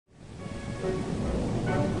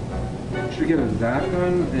should get a zap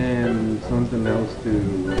gun and something else to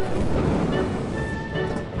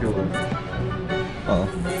kill him. Oh.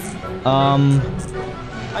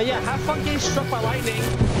 Yeah, have fun getting struck by lightning.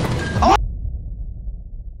 Oh!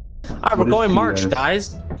 Alright, we're going march,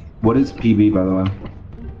 guys. What is PB, by the way?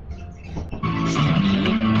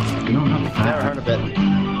 You don't know. Never heard of it.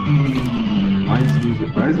 Why is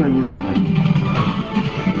music? Why is my music playing?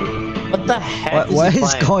 What the heck What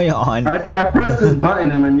is going on? I pressed this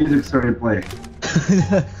button and my music started playing.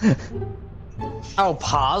 Oh,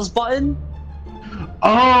 pause button?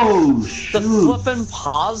 Oh, shoot. The flippin'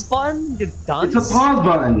 pause button? You dunce? It's a pause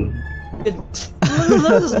button. Look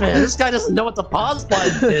at this man. This guy doesn't know what the pause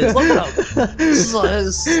button is. Look at him. This is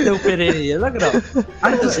a stupid idiot. Look at him.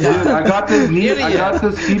 I got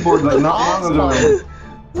this keyboard like not long ago.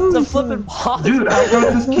 It's a flippin' pause Dude, I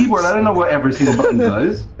got this keyboard. I don't know what every single button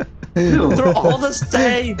does. They're all the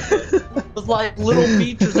same. With like little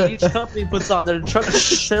features that each company puts on. They're trying to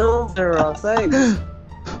shill their things.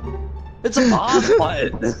 It's a pause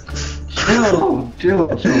button.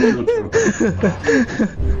 Chill.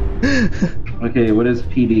 Okay, what is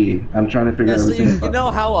PD? I'm trying to figure out everything. You know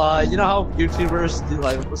how YouTubers do,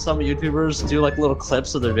 like some YouTubers do like little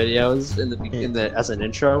clips of their videos in the as an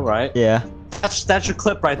intro, right? Yeah. That's your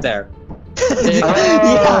clip right there. Yeah.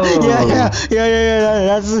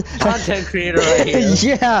 That's content creator right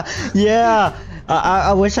here. Yeah.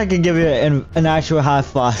 I wish I could give you an actual high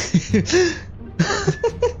five.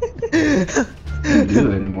 Can't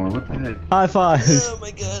do it anymore. What the heck? High five. Oh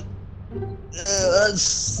my god. Let's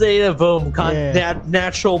say the boom.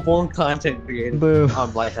 Natural born content creator. Boom.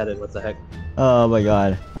 I'm lightheaded. What the heck? Oh my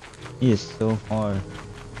god. He is so hard.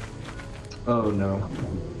 Oh no.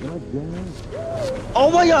 Oh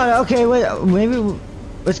my god. Okay, wait. Maybe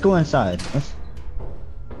let's go inside. Just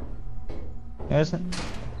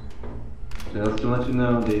to let you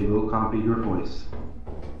know, they will copy your voice.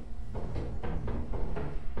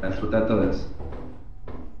 That's what that does.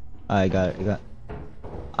 I got it.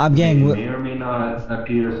 I'm getting. May or may not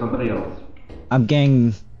appear somebody else. I'm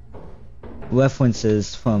getting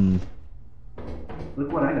references from.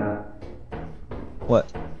 Look what I got. What?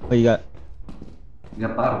 What you got? You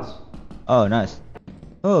got bottles. Oh, nice.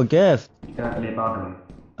 Oh, gift. You got a bottle.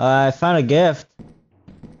 I found a gift.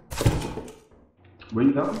 Where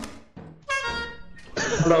you going?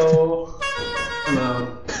 Hello.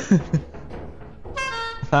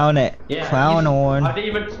 Found it. Yeah. Crown on. I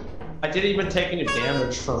didn't even take any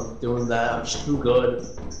damage from doing that. I'm just too good.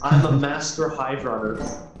 I'm a master hive runner.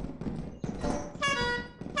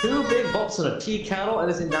 2 big bolts and a tea kettle.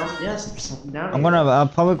 Anything down? Yes, there's something down here. I'm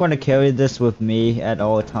probably gonna carry this with me at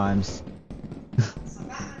all times.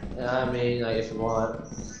 Yeah, I mean, like, if you want.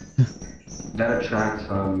 That attracts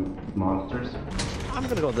monsters. I'm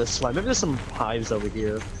gonna go this way. Maybe there's some hives over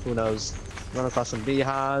here. Who knows? Run across some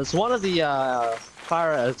beehives. One of the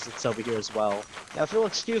fire exits over here as well. Now, if you'll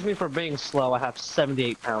excuse me for being slow, I have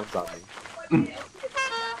 78 pounds on me.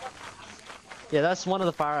 Yeah, that's one of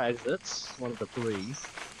the fire exits. One of the 3.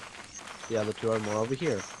 The other 2 are more over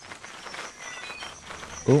here.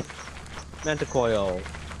 Oh. Manticoil.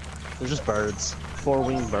 They're just birds.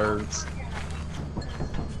 4-winged birds.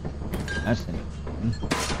 That's it.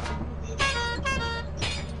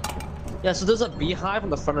 Yeah, so there's a beehive on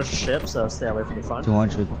the front of the ship, so stay away from the front.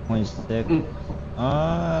 226.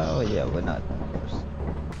 Yeah, we're not.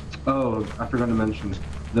 Oh, I forgot to mention.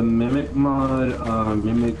 The Mimic mod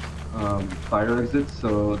mimics fire exits,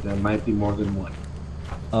 so there might be more than one.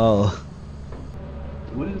 Oh.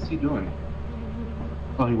 What is he doing?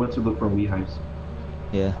 Oh, he went to look for beehives.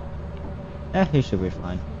 Yeah. He should be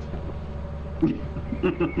fine.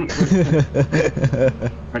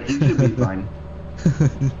 But he should be fine.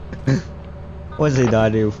 What's he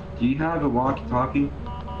not do? Do you have a walkie-talkie?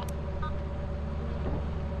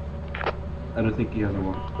 I don't think he has a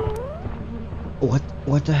walkie.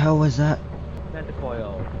 What the hell was that?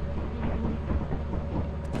 Manticoil.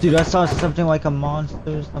 Dude, I saw something like a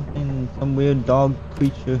monster, some weird dog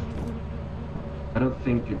creature. I don't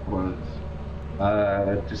think it was.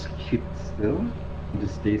 Just keep still.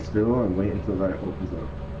 Just stay still and wait until that opens up.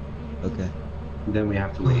 Okay. And then we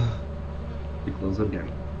have to wait. To close again.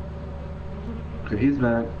 Okay, he's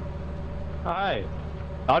back. Hi.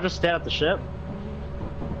 I'll just stand at the ship.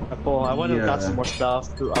 I went and got some more stuff.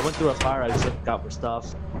 I went through a fire exit, got more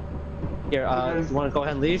stuff. Here, you want to go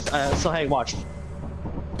ahead and leave? So hey, watch.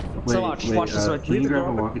 Watch this way. Can you grab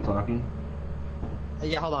a walkie-talkie?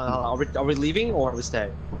 Yeah, hold on. Are we leaving or are we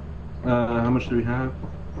staying? How much do we have?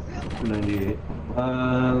 298.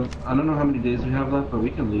 I don't know how many days we have left, but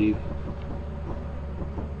we can leave.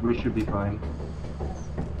 We should be fine.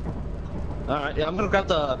 Alright, yeah, I'm gonna grab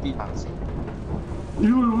the beehives.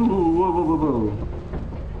 Whoa.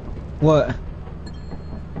 What?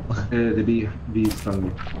 The bee stung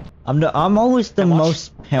me. I'm always the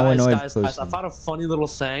most paranoid guys, person. I found a funny little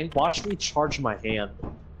saying. Watch me charge my hand.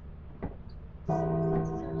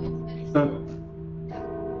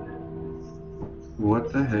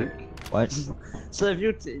 What the heck? What? So if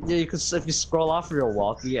if you scroll off of your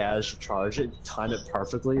walkie as you charge it, time it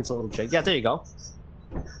perfectly. It's a little trick. Yeah, there you go.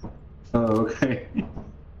 Oh, okay.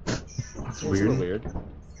 That's It's a little weird. weird.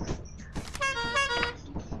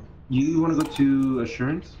 You want to go to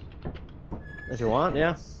assurance? If you want,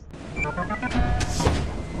 yeah.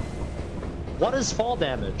 What is fall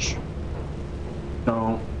damage?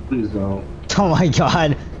 Don't. Please don't. Oh my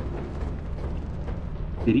god.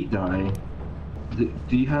 Did he die?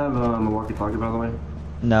 Do you have a walkie-talkie, by the way?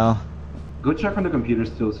 No. Go check on the computer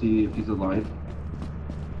still, see if he's alive.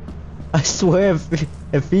 I swear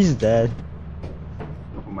if he's dead.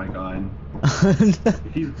 Oh my god. No,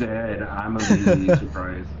 If he's dead, I'm gonna be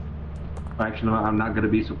surprised. Actually, no, I'm not gonna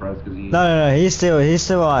be surprised because he. no, he's still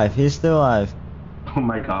alive. He's still alive. Oh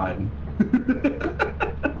my god.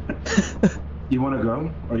 You want to go,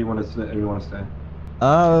 or you want to stay? Or you want to stay?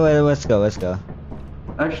 Oh wait, let's go.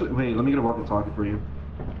 Actually, wait. Let me get a walkie-talkie for you.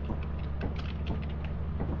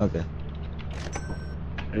 Okay.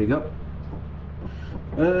 There you go.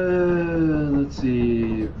 Let's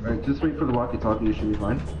see. Alright, just wait for the walkie-talkie. You should be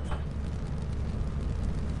fine.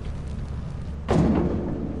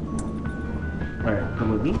 Alright,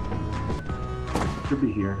 come with me. Should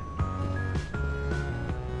be here.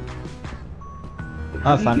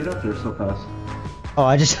 How do you Fine. get up there so fast? Oh,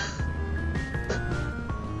 I just.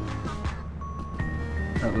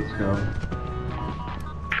 Alright, let's go.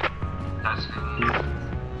 That's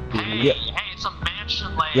Hey, Yep. hey, it's a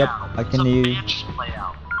mansion layout. Yep, I can hear you. It's a mansion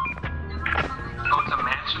layout. Oh, it's a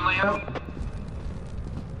mansion layout?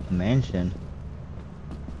 A mansion.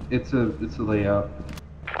 It's a layout.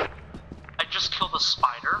 I just killed a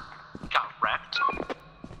spider. Got wrecked.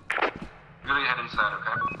 Really head inside,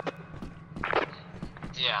 okay?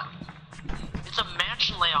 Yeah. It's a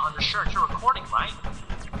mansion layout on your shirt. You're recording, right?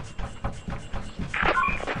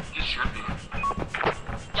 You should be.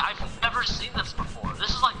 Yeah, I've never seen this before. This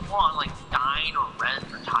is like one, like Dine or Rent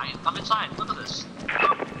or Tide. Come inside. Look at this.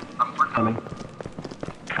 We're Coming.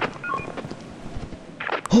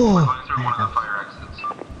 Oh. going through one of the fire exits.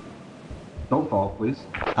 Don't fall, please.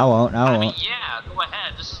 I won't. I mean, yeah. Go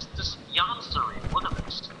ahead. This is beyond surreal. Look at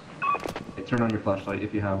this. Hey, turn on your flashlight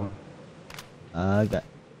if you have one.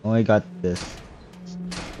 Only got this.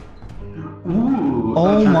 Ooh,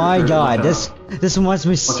 Oh turn, my turn, god, watch this reminds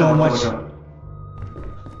me out. so Watch much. out.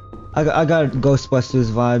 I got Ghostbusters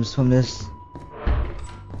vibes from this.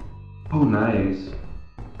 Oh, nice.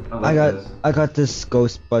 I like this. I got this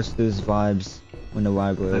Ghostbusters vibes in the I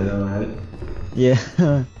library. know, right? Yeah.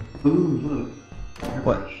 Ooh, look.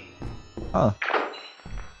 What? Oh.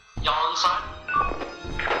 Y'all inside?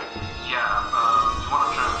 Yeah, we want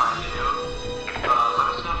to try to find you. Let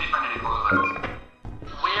us know if you find any clothes.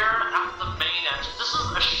 We're at the main entrance. This is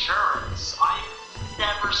Assurance. I've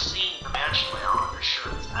never seen the mansion layout on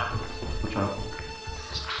Assurance ever. Watch out.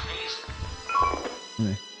 It's crazy.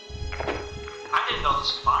 Okay. I didn't know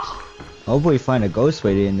this was possible. Hopefully find a ghost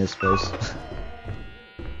lady in this place.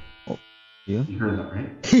 Oh, you? You heard that, right?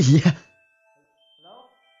 Yeah.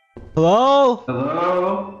 Hello?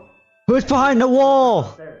 Hello? Who's behind the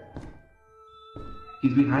wall?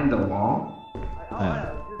 He's behind the wall?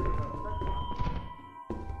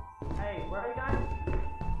 Hey, where are you guys?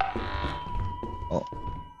 Oh.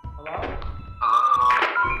 Hello? Hello?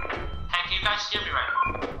 Hey, can you guys hear me right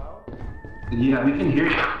now? Yeah, we can hear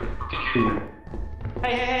you. We can hear you.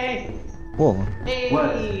 Hey! Whoa. Hey!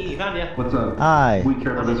 What? Found ya. What's up? Hi. We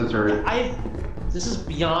care for visitor. This is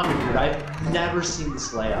beyond weird. I've never seen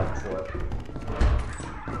this layout before.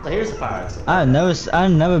 So here's the fire exit.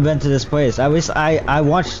 I've never been to this place. At least I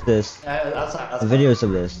watched this. That's Videos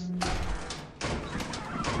of this.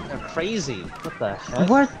 They're crazy. What the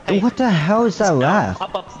heck? What the hell is that laugh?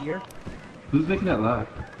 Up here. Who's making that laugh?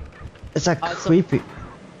 It's a It's a-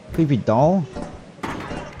 creepy doll.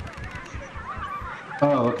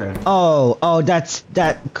 Oh, okay. Oh, that's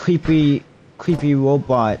that creepy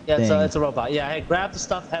robot Yeah, thing. it's a robot. Yeah, hey, grab the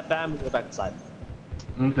stuff, head back, and go back inside.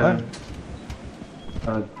 Okay.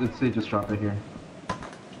 Let's say just drop it here.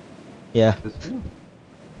 Yeah. This way?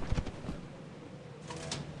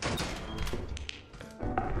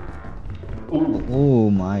 Ooh. Oh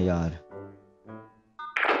my god.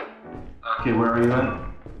 Okay, where are you at?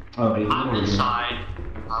 Oh, hey, I'm over here. inside,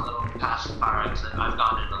 a little past the fire exit. I've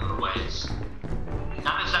gone in a little ways.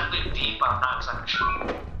 Not exactly deep, but I'm not exactly sure.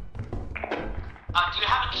 Do you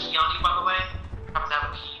have a key on you, by the way? Have to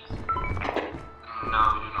have a key. No,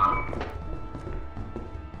 we do not.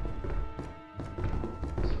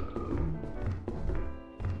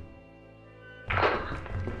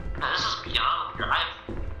 This is beyond weird.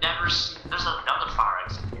 I've never seen. There's another fire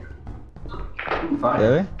exit here. Fire.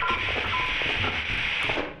 Really?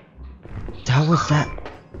 How was that?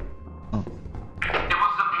 Oh. It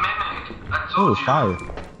was the mimic. I Oh, told you. fire.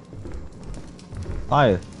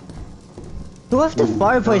 Fire. Who left the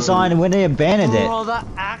fireplace on when they abandoned it? Oh, that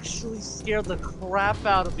actually scared the crap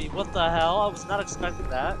out of me. What the hell? I was not expecting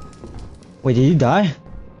that. Wait, did you die?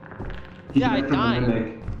 Yeah, I died from the died.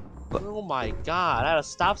 mimic. Oh my god, I had a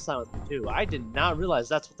stop sign with me too. I did not realize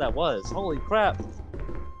that's what that was. Holy crap.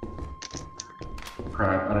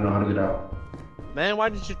 Crap, I don't know how to get out. Man, why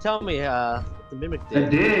didn't you tell me what the mimic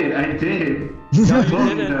did? I did. No, I you told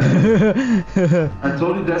you didn't. that. I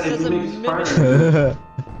told you that It it says a makes mimic. fire.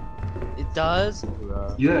 It does?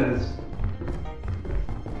 Bruh. Yes.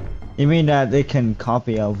 You mean that they can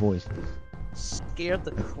copy our voice? Scared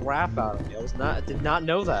the crap out of me. I did not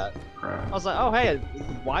know that. Crap. I was like, oh hey,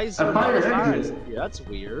 why is A there fire another fire exit. exit here? That's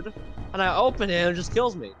weird. And I open it and it just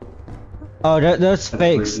kills me. Oh, those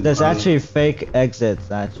fakes. pretty There's funny. actually fake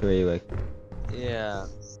exits, actually. Like, Yeah.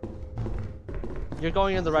 You're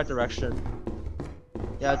going in the right direction.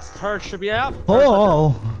 Yeah, it's her should be out.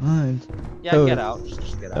 oh, Yeah, Oh. get out.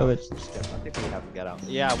 Just get Oh, out. it's- Just get out. I think we have to get out.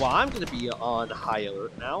 Yeah, well, I'm gonna be on high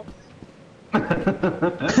alert now.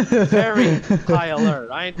 Very high alert.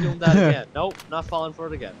 I ain't doing that again. Nope, not falling for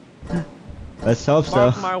it again. let's hope so.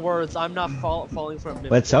 Mark my words, I'm not falling for a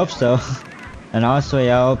mimic. Let's hope so. And honestly,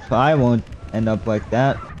 I hope I won't end up like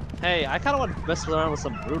that. Hey, I kind of want to mess around with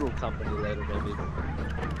some brutal company later, maybe.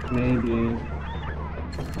 Maybe.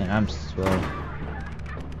 And I'm slow.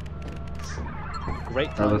 Great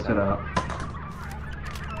Alright, let's head content. out.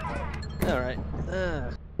 Alright.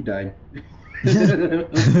 He died.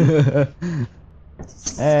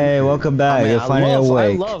 Hey, welcome back. You're finally I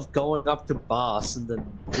awake. love going up to boss and then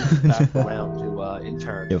moving back around to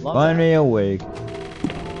intern. You're Love finally awake.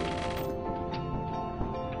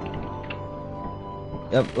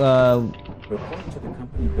 Yep, Report to the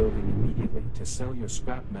company building immediately to sell your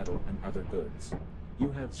scrap metal and other goods.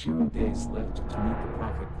 You have 0 days left to meet the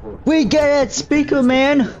profit quota. we get it, speaker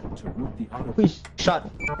man! To route the auto Please, Shut.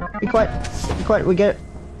 be quiet, be quiet, we get it,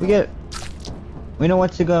 we get it. We know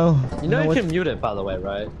what to go. You know you what... can mute it, by the way,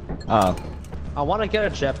 right? Oh. I want to get a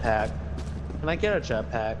jetpack. Can I get a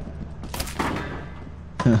jetpack?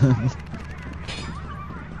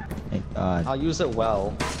 Thank God. I'll use it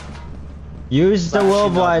well. Use the Actually, no,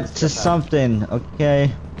 robot it's to jetpack. something,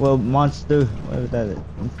 okay? Well, monster, whatever that is.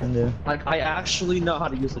 Something to... Like, I actually know how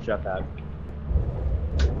to use the jetpack.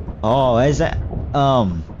 Oh, is that...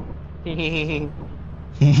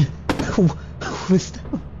 Who's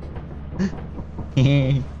that?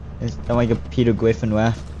 Is that like a Peter Griffin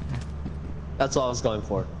laugh? That's all I was going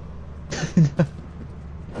for.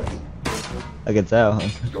 I can tell.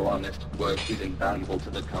 Your honest work is invaluable to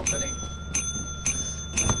the company.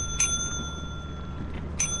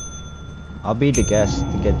 I'll be the guest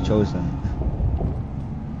to get chosen.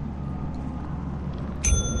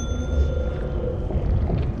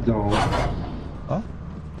 Don't. Oh?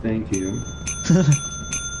 Thank you.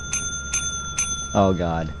 Oh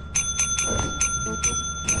God.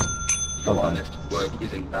 Your Okay. honest work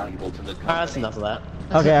is invaluable to the company. Alright, that's enough of that.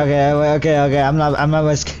 Okay. I'm not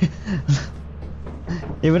risking.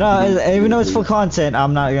 even though it's for content,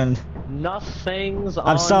 I'm not gonna. Nothing's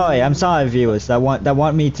I'm sorry, viewers. That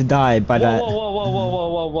want me to die by Whoa, that.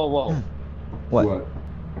 whoa. What?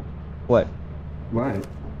 What? Why?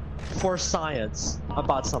 For science.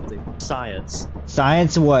 About something. Science.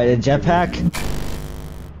 Science? What? A jetpack?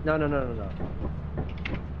 No.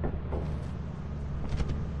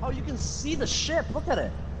 Oh, you can see the ship. Look at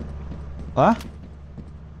it. Huh?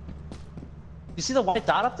 You see the white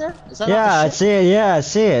dot up there? Is that Yeah, not I the ship? see it. Yeah, I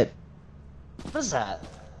see it. What is that?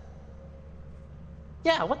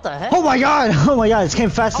 Yeah, what the heck? Oh my God! Oh my God! It came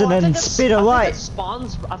faster Oh, I than think it's- speed of I light. think it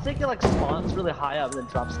spawns. I think it like spawns really high up and then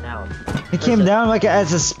drops down. It came down like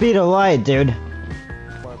as a speed of light, dude.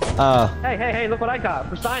 Hey, look what I got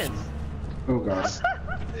for science. Oh God.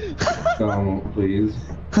 Don't, please.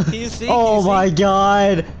 Can you see? Oh my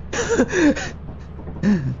God!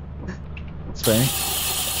 Spring.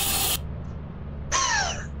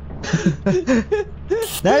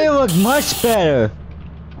 Now you look much better.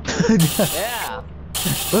 Yeah.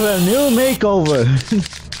 With a new makeover.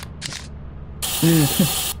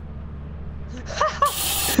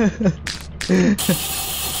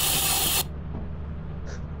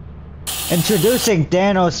 Introducing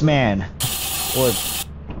Thanos Man. Or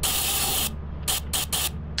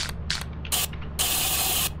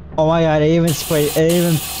Oh my god, it even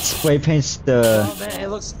spray paints the Oh man, it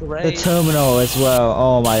looks the great. terminal as well.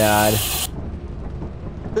 Oh my god.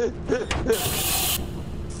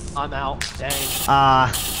 I'm out. Dang.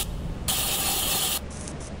 Ah.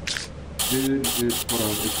 Dude, hold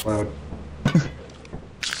on, it's loud.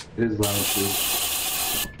 It is loud, dude.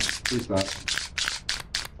 Please stop.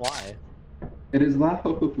 Why? It is loud.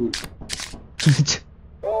 It's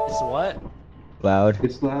what? Loud.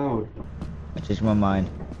 It's loud. I changed my mind.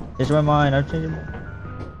 Changed my mind. I've changed my mind.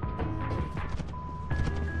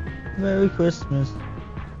 Merry Christmas.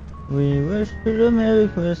 We wish you a Merry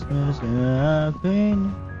Christmas and a Happy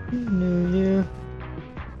New Year.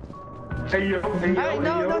 Hey yo, Hey,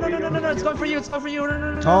 no, it's going for you, it's going for you.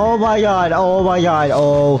 No. Oh my god, oh my god,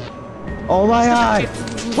 oh my god.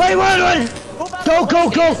 Wait, wait.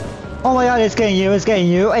 Go. Oh my god, it's getting you.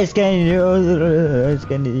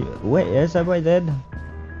 Wait, is everybody dead?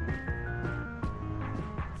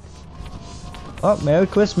 Oh, Merry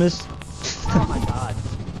Christmas. Oh my god.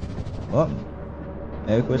 Oh,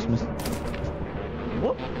 Merry Christmas.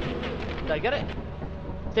 Whoop. Did I get it?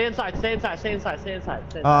 Stay inside.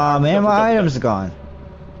 Aw, man, my items are gone.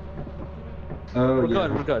 Oh, We're yeah.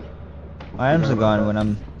 good, we're good. My items are gone when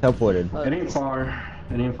I'm teleported. It ain't far.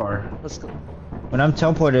 Let's go. When I'm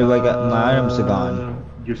teleported, my items are gone.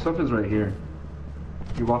 Your stuff is right here.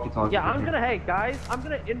 Your walkie-talkie. Yeah, hey guys, I'm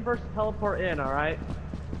gonna inverse teleport in, alright?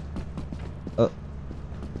 Oh.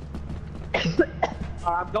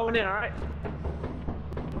 I'm going in, alright?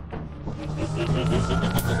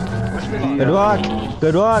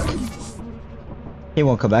 Good luck. He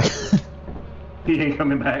won't come back. He ain't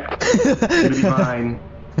coming back. It's gonna be fine.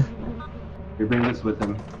 You bring this with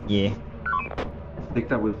him. Yeah. Take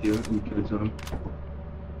that with you and give it to him.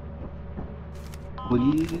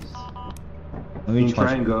 Please. Let When me you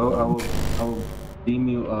try and go, I will beam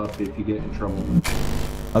you up if you get in trouble.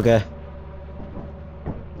 Okay.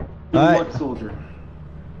 Good Alright. luck, soldier.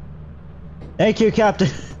 Thank you, Captain.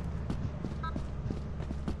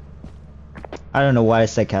 I don't know why I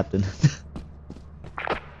said Captain.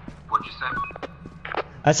 What'd you say?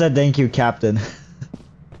 I said thank you, Captain.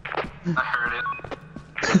 I heard it.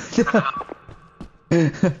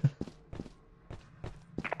 I've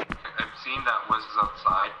seen that Wes is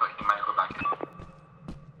outside, but he might go back in.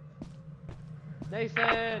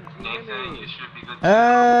 Nathan, can you hear Nathan, me? you should be good.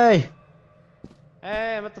 Hey!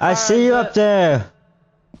 Hey, I'm at the I fire see you exit. up there.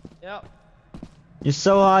 Yep. You're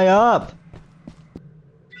so high up.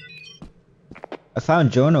 I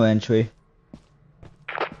found journal entry.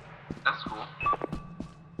 That's cool.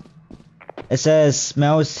 It says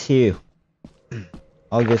smells here.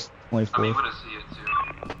 August I'm 24th. able to see it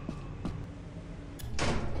too.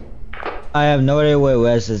 I have no idea where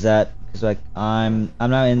Wes is at, cause like I'm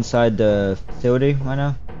not inside the facility right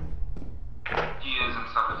now. He is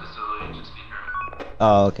inside the facility, just be here.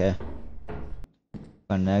 Oh, okay.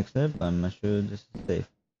 Find an exit, but I'm not sure this is safe.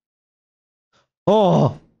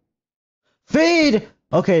 Oh! Feed!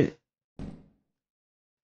 Okay.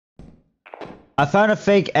 I found a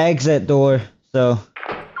fake exit door, so...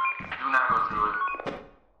 Do not go through it.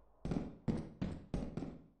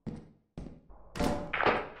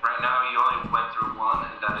 Right now, you only went through one,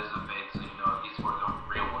 and that is a fake, so you know at least where the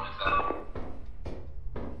real one is at.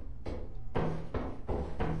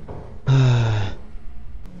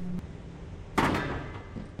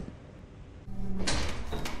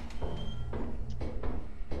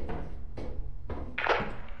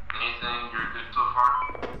 Nathan, you're good so far?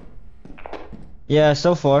 Yeah,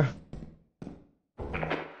 so far.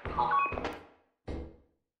 Cool.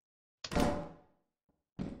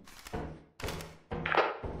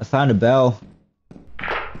 I found a bell.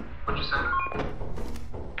 What'd you say?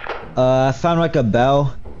 I found like a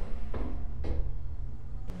bell.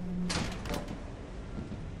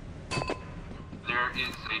 There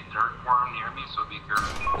is a dirt worm near me, so be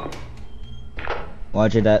careful.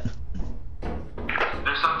 Roger that.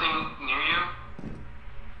 There's something near you?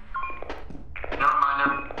 Never mind,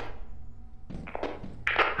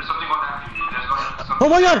 There's something going after you. There's something Oh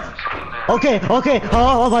my god! there, something there. Okay.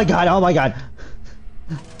 Oh my god, oh my god.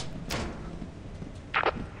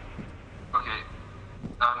 Okay.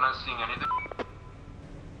 I'm not seeing anything.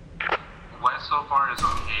 Wes so far is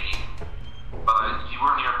okay, but you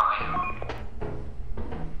were nearby him.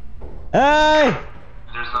 Hey!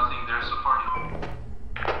 There's nothing there so far.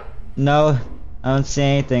 No, I don't see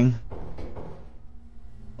anything.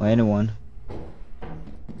 Or anyone.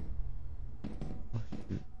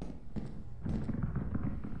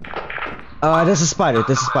 There's a spider,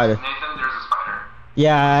 Nathan, there's a spider.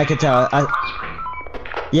 Yeah, I could tell. On my screen.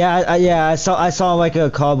 Yeah, I saw like a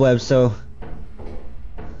cobweb, so...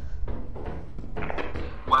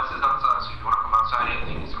 Wes is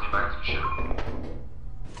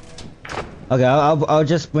Okay, I'll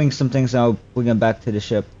just bring some things and I'll bring them back to the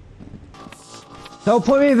ship. Don't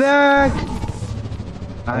put me back!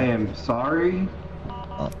 I am sorry.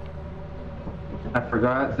 I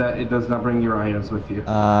forgot that it does not bring your items with you.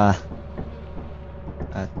 I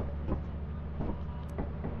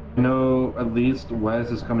know at least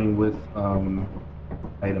Wes is coming with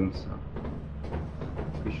items. So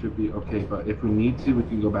we should be okay, but if we need to, we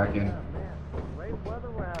can go back in. Great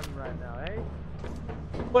weather we're having right now, eh?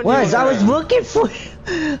 Wes, I was looking for you.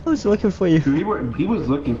 I was looking for you. He was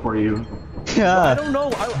looking for you. Yeah. I don't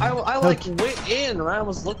know. I like went in and I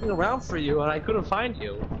was looking around for you and I couldn't find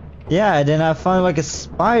you. Yeah, and then I found like a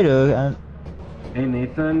spider and... Hey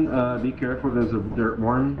Nathan, be careful. There's a dirt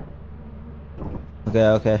worm. Okay,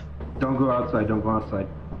 okay. Don't go outside. Don't go outside.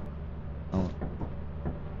 Oh.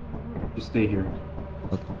 Just stay here.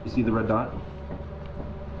 Okay. You see the red dot?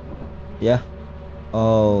 Yeah.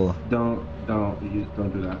 Oh. Don't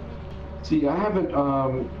do that. See, I haven't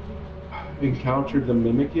encountered the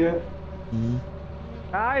mimic yet. Mm-hmm.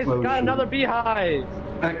 Guys, Oh, got shoot. another beehive.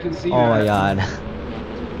 I can see. Oh my god.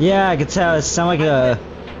 Yeah, I can tell. It sounds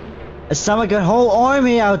like a whole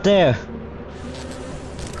army out there.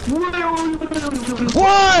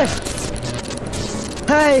 What?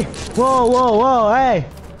 Hey! Whoa, whoa, whoa! Hey!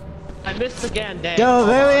 I missed again, dang. You're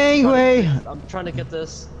very angry. I'm trying to get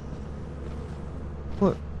this.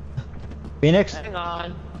 What? Phoenix? Hang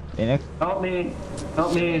on. Phoenix? Help me!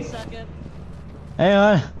 Help me! A second. Hang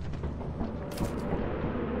on.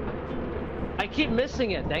 I keep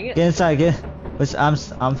missing it, dang it. Get inside. Get. I'm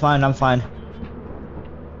fine. I'm fine.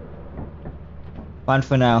 Fine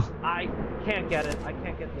for now. I can't get it. I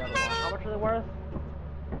can't get the other one. How much are they worth?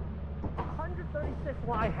 136.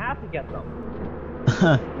 Well, I have to get them.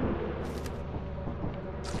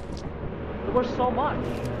 They're worth so much.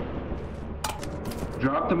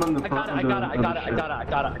 Drop them on the I got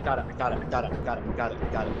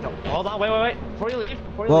it. Go. Hold on. Wait. Before you leave.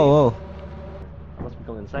 Whoa, whoa. I must be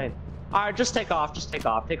going insane. All right, just take off. Take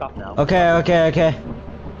off now. Okay.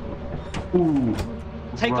 Ooh.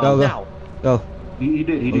 Take Right. off now. Go. He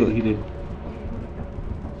did.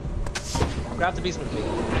 Grab the beast with me.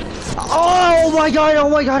 Oh my god!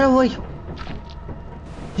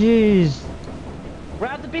 Jeez.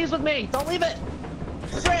 Grab the bees with me! Don't leave it!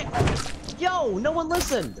 Frick! Yo, no one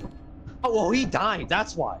listened! Oh, well, he died,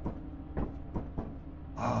 that's why.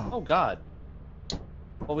 Oh god.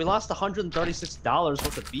 Well, we lost $136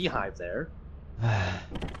 worth of beehive there.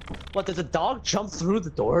 What, did the dog jump through the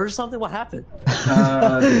door or something? What happened?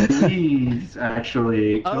 The bees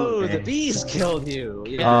actually. Oh, killed the me. bees killed you!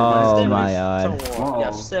 Yeah, Oh stay away my from- god. Whoa.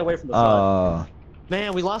 Yeah, stay away from the sun. Oh.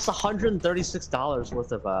 Man, we lost $136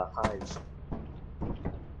 worth of hives.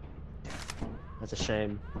 That's a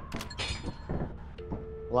shame.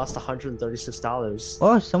 We lost $136.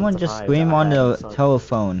 Oh, someone That's a just hive. screamed on the Son.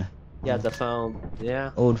 telephone. Yeah, the phone.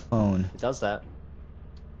 Yeah, Old phone. it does that.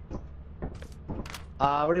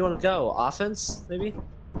 Where do you want to go? Offense, maybe?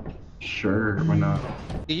 Sure, why not?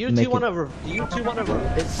 Do you Make two want to? Do you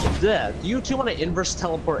two want to inverse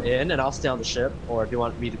teleport in, and I'll stay on the ship, or do you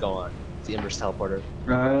want me to go on the inverse teleporter?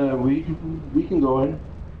 We can go in.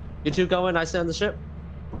 You two go in, I stay on the ship.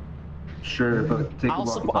 Sure, but take a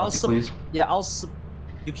walkie-talkie, please. Yeah,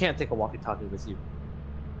 You can't take a walkie-talkie with you.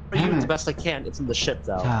 For you, the best I can. It's in the ship,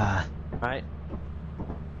 though. Ah. Right?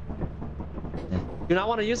 You not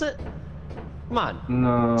want to use it? Come on.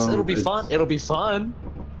 No. It'll be fun. It'll be fun.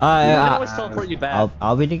 I can I, always teleport you back.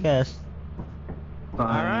 I'll be the guest. Fine.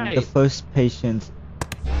 Alright. The first patient.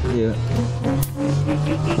 Yeah.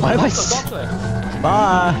 Why am I? Go to it.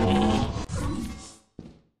 Bye.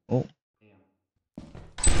 Oh.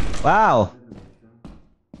 Wow.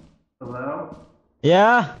 Hello?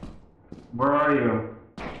 Yeah. Where are you?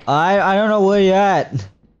 I don't know where you're at.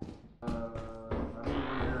 I'm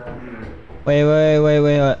over here.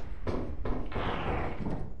 Wait.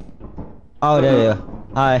 Oh, there you go.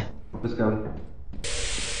 Hi. Let's go.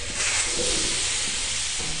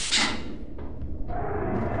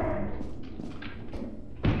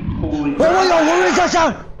 Holy Wait, what is that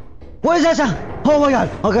sound? What is that sound? Oh my god.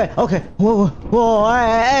 Okay. Whoa.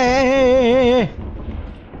 Hey.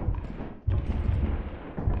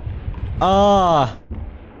 Ah.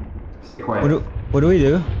 Stay quiet. What do we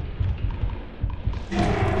do?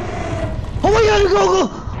 Oh my god, go!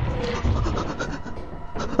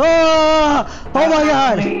 Ah! Oh my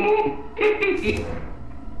god!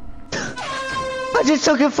 I just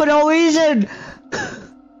took it for no reason!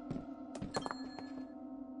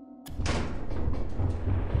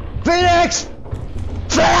 Phoenix!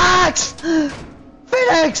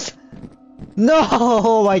 Phoenix! No!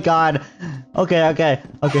 Oh my god. Okay.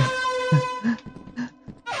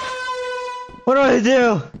 What do I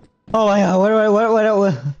do? Oh my god,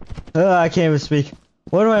 what I can't even speak.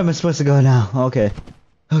 Where am I supposed to go now? Okay.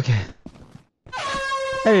 Okay.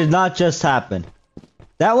 That did not just happen.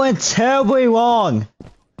 That went terribly wrong.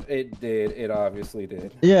 It did. It obviously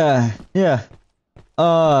did. Yeah, yeah.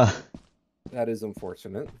 That is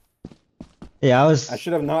unfortunate. Yeah, I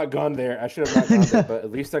should have not gone there. But at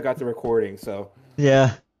least I got the recording, so.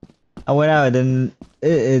 Yeah. I went out and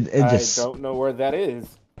it just... I don't know where that is.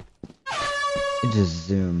 It just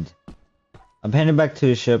zoomed. I'm heading back to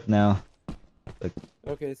the ship now.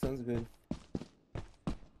 Okay, sounds good.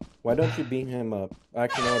 Why don't you beam him up?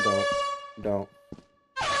 Actually, no, don't.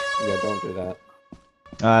 Yeah, don't do that.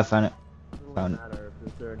 Oh, I found it. It doesn't matter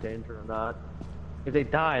if they're in danger or not. If they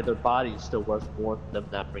die, their body's still worth more than them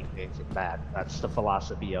not bringing anything back. That's the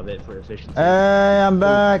philosophy of it for efficiency. Hey, I'm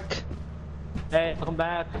back! Hey, welcome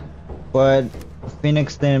back. But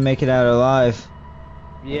Phoenix didn't make it out alive.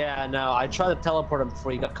 Yeah, no, I tried to teleport him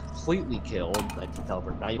before he got completely killed. I can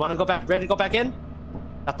teleport now. You want to go back? Ready to go back in?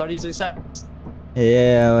 Got 36 seconds.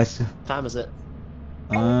 Yeah, what's... What time is it?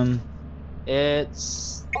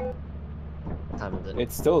 It's... What time is it?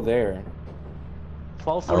 It's still there.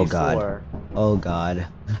 12:44. Oh god. Oh god.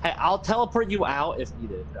 Hey, I'll teleport you out if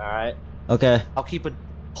needed, alright? Okay. I'll keep a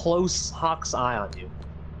close hawk's eye on you.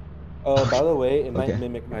 Oh, by the way, it might Okay.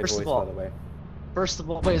 mimic my First voice, of all- by the way. First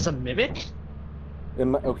of all, wait, is a mimic? It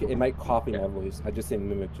might copy my voice. I just say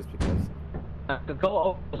mimic just because.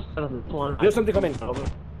 Go over this one. There's something coming.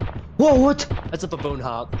 Whoa, what? It's a baboon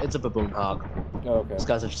hog. It's a baboon hog. Oh, okay. These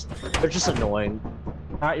guys are they're just annoying.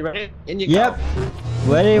 Alright, you ready? In you Yep. go.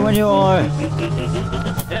 Ready when you are. Yeah.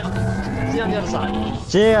 See you on the other side.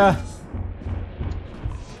 See ya.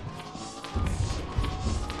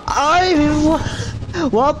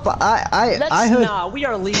 What? I heard. Nah, we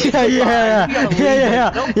are leaving. Yeah, yeah, We are leaving.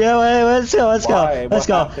 yeah. Nope. Yeah, wait, let's go. Why? Let's What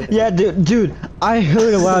go. happened? Yeah, dude, I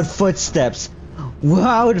heard loud footsteps.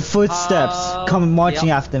 Loud footsteps coming marching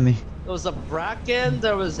Yep. after me. There was a bracken.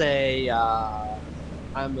 There was a.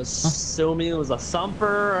 I'm assuming it was a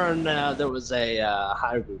thumper, and there was a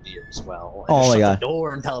hybrid deer as well. I Oh just my shut god. The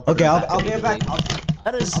door and teleported Okay, back I'll be immediately. back.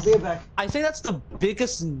 That is. I'll be back. I think that's the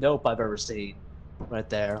biggest nope I've ever seen. Right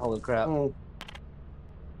there. Holy crap. Oh,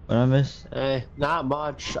 What I miss? Hey, not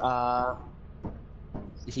much.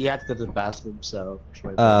 He had to go to the bathroom, so.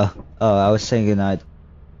 Oh, I was saying goodnight.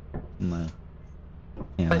 My.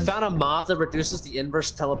 I found a mod that reduces the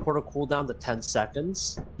inverse teleporter cooldown to 10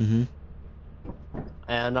 seconds. Mhm.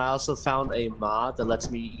 And I also found a mod that lets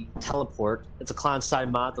me teleport. It's a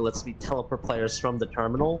client-side mod that lets me teleport players from the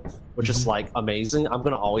terminal, which is like amazing. I'm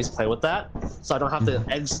gonna always play with that, so I don't have to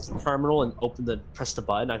exit the terminal and press the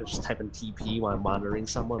button. I can just type in TP when I'm monitoring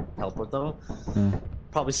someone, and teleport them.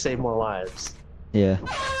 Probably save more lives. Yeah.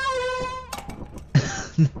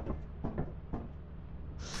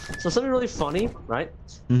 So something really funny, right?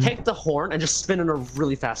 Mhm. Take the horn and just spin in a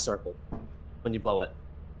really fast circle when you blow it.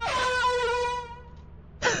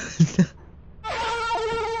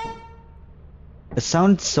 It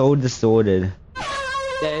sounds so distorted.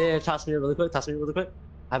 Yeah. Toss me really quick.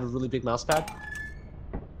 I have a really big mouse pad.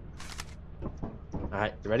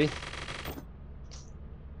 Alright, you ready?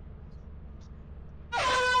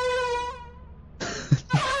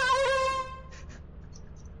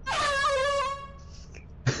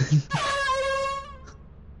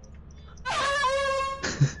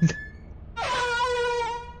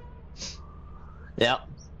 Yep.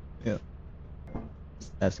 Yeah.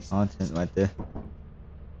 That's content right there.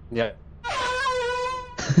 Yeah.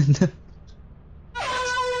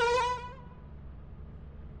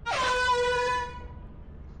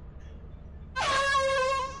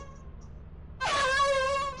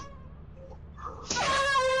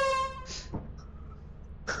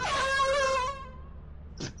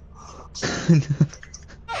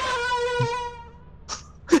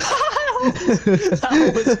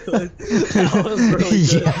 That was good. That was really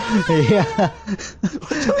good. Yeah.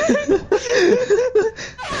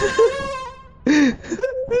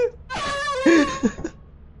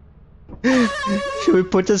 Should we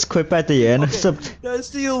put this clip at the end? Okay. Guys,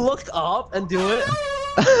 do you look up and do it?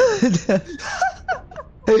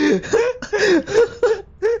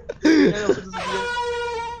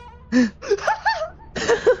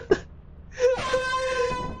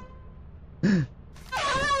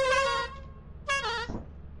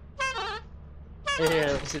 Here,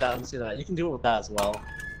 let me see that. You can do it with that as well.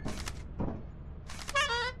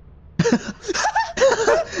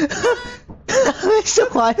 It's so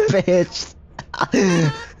high pitched.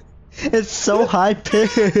 It's so high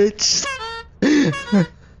pitched.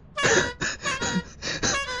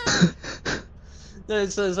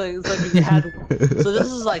 you had. So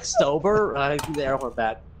this is like sober. The airport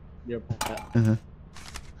back. The airport back.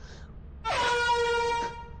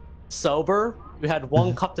 Sober, you had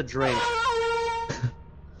one cup to drink.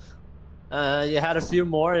 You had a few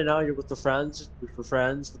more, you know, you're with the friends,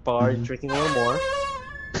 the bar, you're drinking a little more.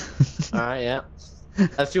 Alright, yeah.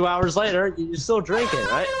 A few hours later, you're still drinking,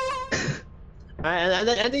 right? Alright,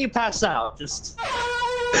 and then you pass out, just...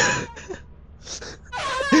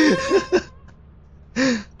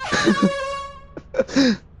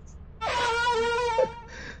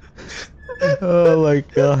 Oh my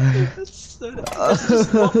god. Just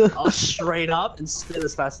walk straight up and spin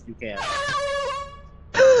as fast as you can.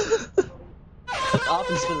 Up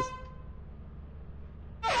and spin as...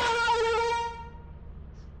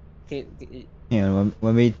 Yeah,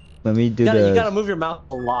 when we do you gotta move your mouth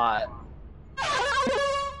a lot.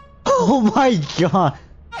 Oh my god!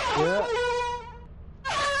 Yeah.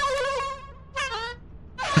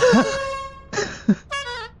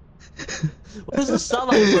 What does this sound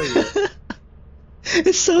like for you?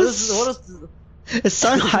 It sounds. It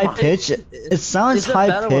sounds high pitched. It sounds high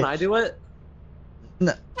pitched. Is it better when I do it?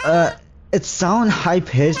 No, it sounds high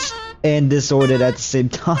pitched and disordered at the same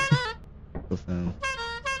time.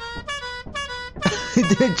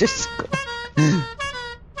 They're just.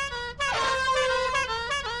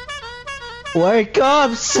 Wake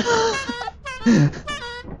up!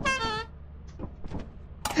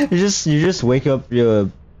 You just wake up your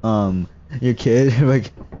kid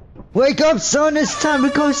like, wake up, son! It's time to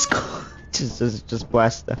go to school. Just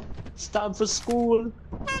blast them. It's time for school.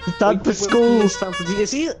 It's time for school.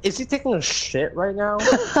 Is he taking a shit right now?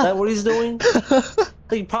 Is that what he's doing?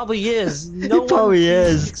 He probably is. No, he probably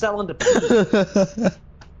is. Except one to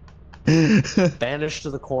pee. Banished to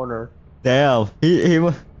the corner. Damn. He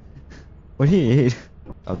what did he eat?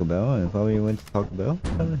 Taco Bell? And probably went to Taco Bell.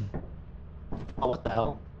 Oh, what the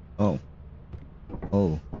hell? Oh.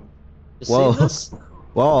 Oh. You Whoa. see this?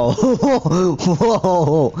 Whoa.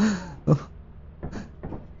 Whoa.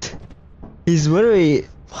 He's literally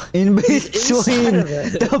in between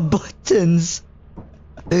the buttons.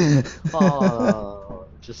 Oh,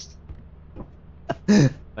 just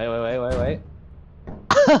wait. Wait.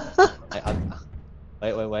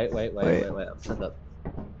 I'm trying to.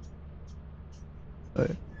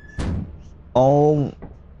 Oh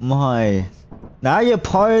my! Now you're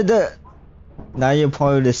part of the. Now you're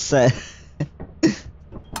part of the set.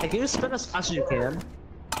 Hey, can you spin as fast as you can?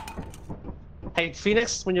 Hey,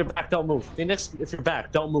 Phoenix, when you're back, don't move. Phoenix, if you're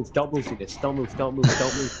back, don't move. Don't move, Phoenix. Don't move.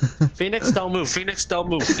 Phoenix, don't move. Phoenix, don't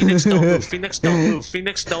move. Phoenix, don't move. Phoenix, don't move.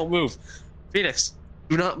 Phoenix, don't move. Phoenix,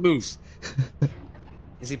 do not move.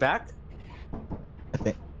 Is he back? I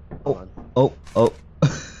think. Hold on. Oh.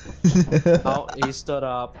 Oh, he stood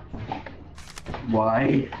up.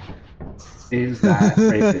 Why is that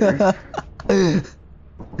right there?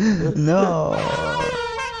 No.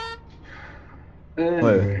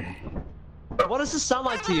 Anyway, What does this sound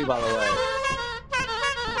like to you, by the way?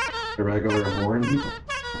 a regular horn. Really?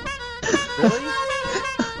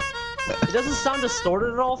 It doesn't sound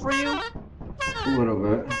distorted at all for you? A little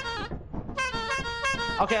bit.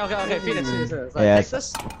 Okay, Phoenix.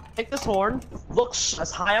 Yes. Take this horn, look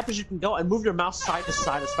as high up as you can go, and move your mouth side to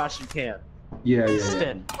side as fast as you can. Yeah.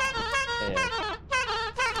 Spin. Yeah.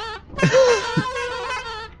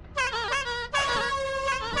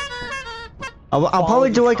 I'll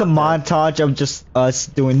probably do like a montage of just us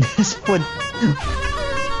doing this for.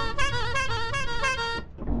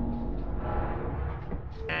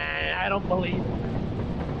 I don't believe.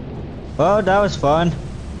 Well, that was fun.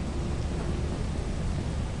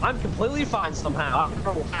 I'm completely fine somehow. I don't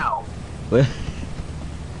know how.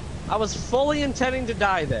 I was fully intending to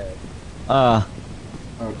die there. What?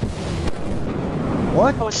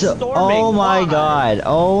 Oh, it's storming. Oh my Why? god.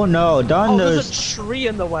 Oh no. Oh, there's a tree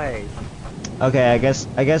in the way. Okay, I guess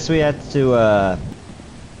we have to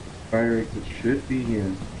Fire exit should be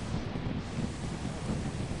in.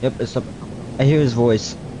 Yep, it's up. I hear his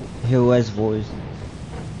voice. I hear Wes' voice.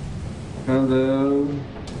 Hello.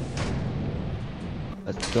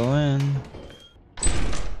 Let's go in.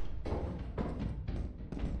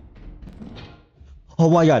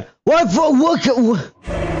 Oh my god. What? Oh my god, look!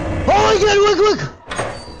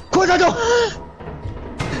 Close that door!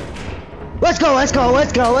 Let's go! Let's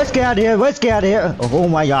get out of here! Oh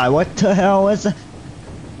my god, what the hell was that?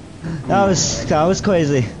 That was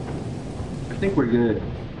crazy. I think we're good.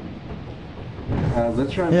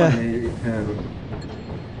 Let's try and find him.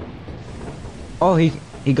 Oh, he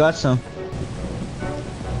got some.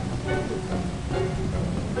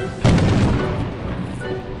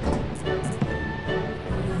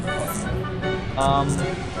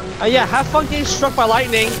 Yeah, have fun getting struck by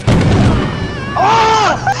lightning.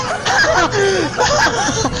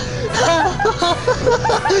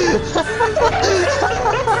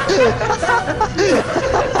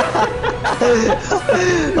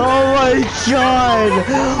 Oh my god!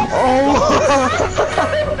 Oh!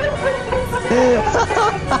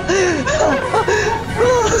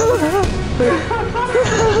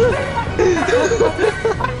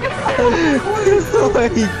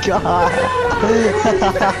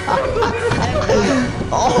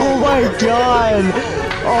 Oh my god! Oh my god!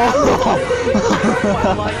 Oh!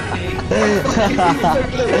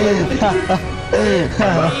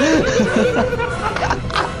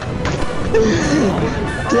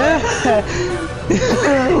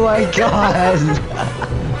 Oh my god!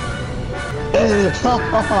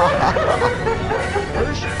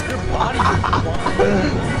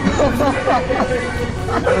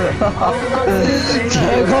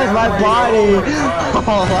 There goes my body!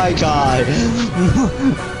 Oh my god!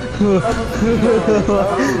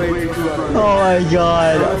 Oh my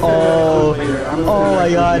god! Oh! Oh my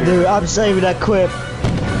god, dude! I'm saving that clip!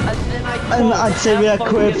 I'm saving that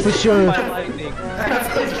clip for sure!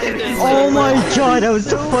 Oh my god, that was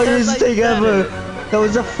the funniest thing ever! That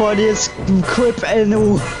was the funniest clip in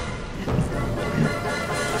the...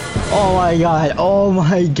 Oh my god, oh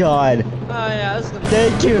my god! Oh yeah, that's gonna...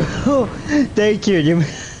 Thank you! Thank you!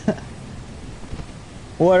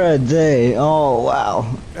 What a day! Oh wow!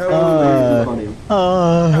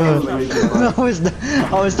 I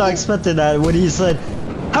was not expecting that when he said,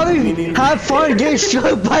 "Have fun getting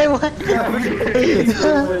struck by lightning."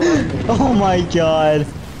 Oh my god!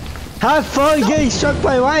 Have fun getting struck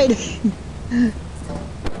by lightning.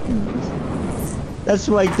 That's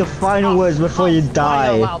like the final words before you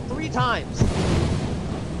die. Wow, 3 times.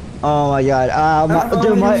 Oh my god!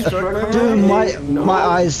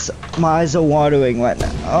 My eyes are watering right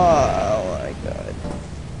now. Oh my god.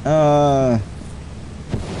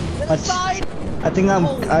 I think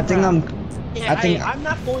I'm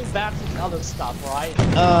not going back to the other stuff, right?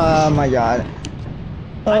 Oh my god.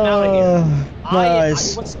 I'm out of here. My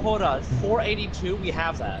eyes. What's quota? 482. We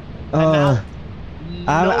have that.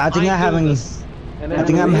 I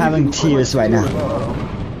think I'm having tears right now.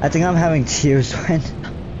 I think I'm having tears right now.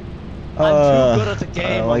 I'm too good at the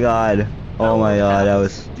game. Oh my god. Oh my god, that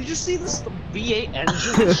was... Did you see this V8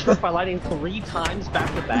 engine get struck by lightning 3 times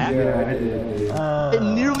back to back? Yeah, I did. It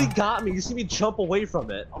nearly got me. You see me jump away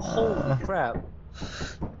from it. Holy crap.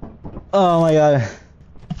 Oh my god.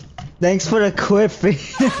 Thanks for the clip,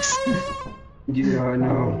 Phoenix. Yeah, I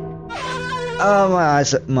know. Oh, my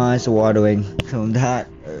eyes are watering from that.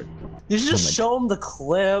 You should just show him the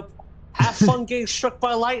clip. Have fun getting struck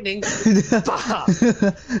by lightning. Bah!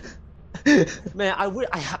 Man, I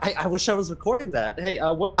wish I was recording that. Hey,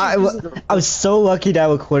 what? I was so lucky that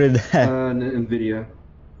I recorded that. NVIDIA.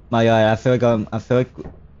 My god, I feel like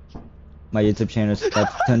my YouTube channel is about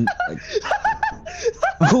to turn.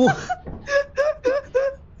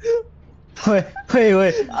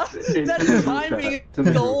 Wait. That timing is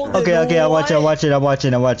golden. Okay, I'm watching.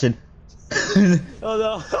 Oh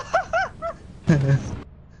no.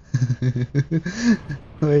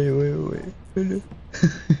 Wait.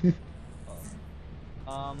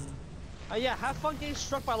 Yeah, have fun getting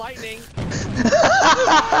struck by lightning.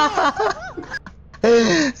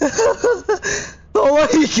 Oh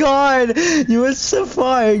my god! You were so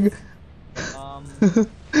fine!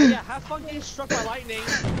 Yeah, have fun getting struck by lightning.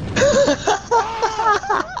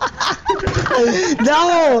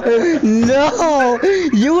 No!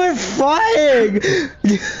 You were flying!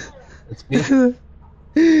 It's me.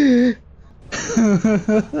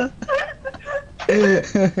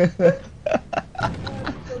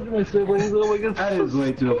 That is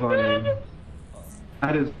way too funny.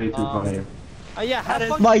 That is way too funny. Yeah, have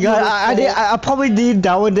fun. My god, I probably need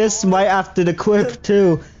download this right after the clip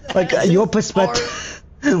too. Like your perspective.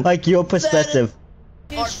 Like your perspective.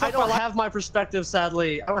 I don't have my perspective,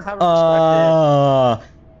 sadly. I don't have a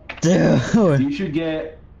perspective. Dude. You should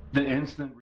get the instant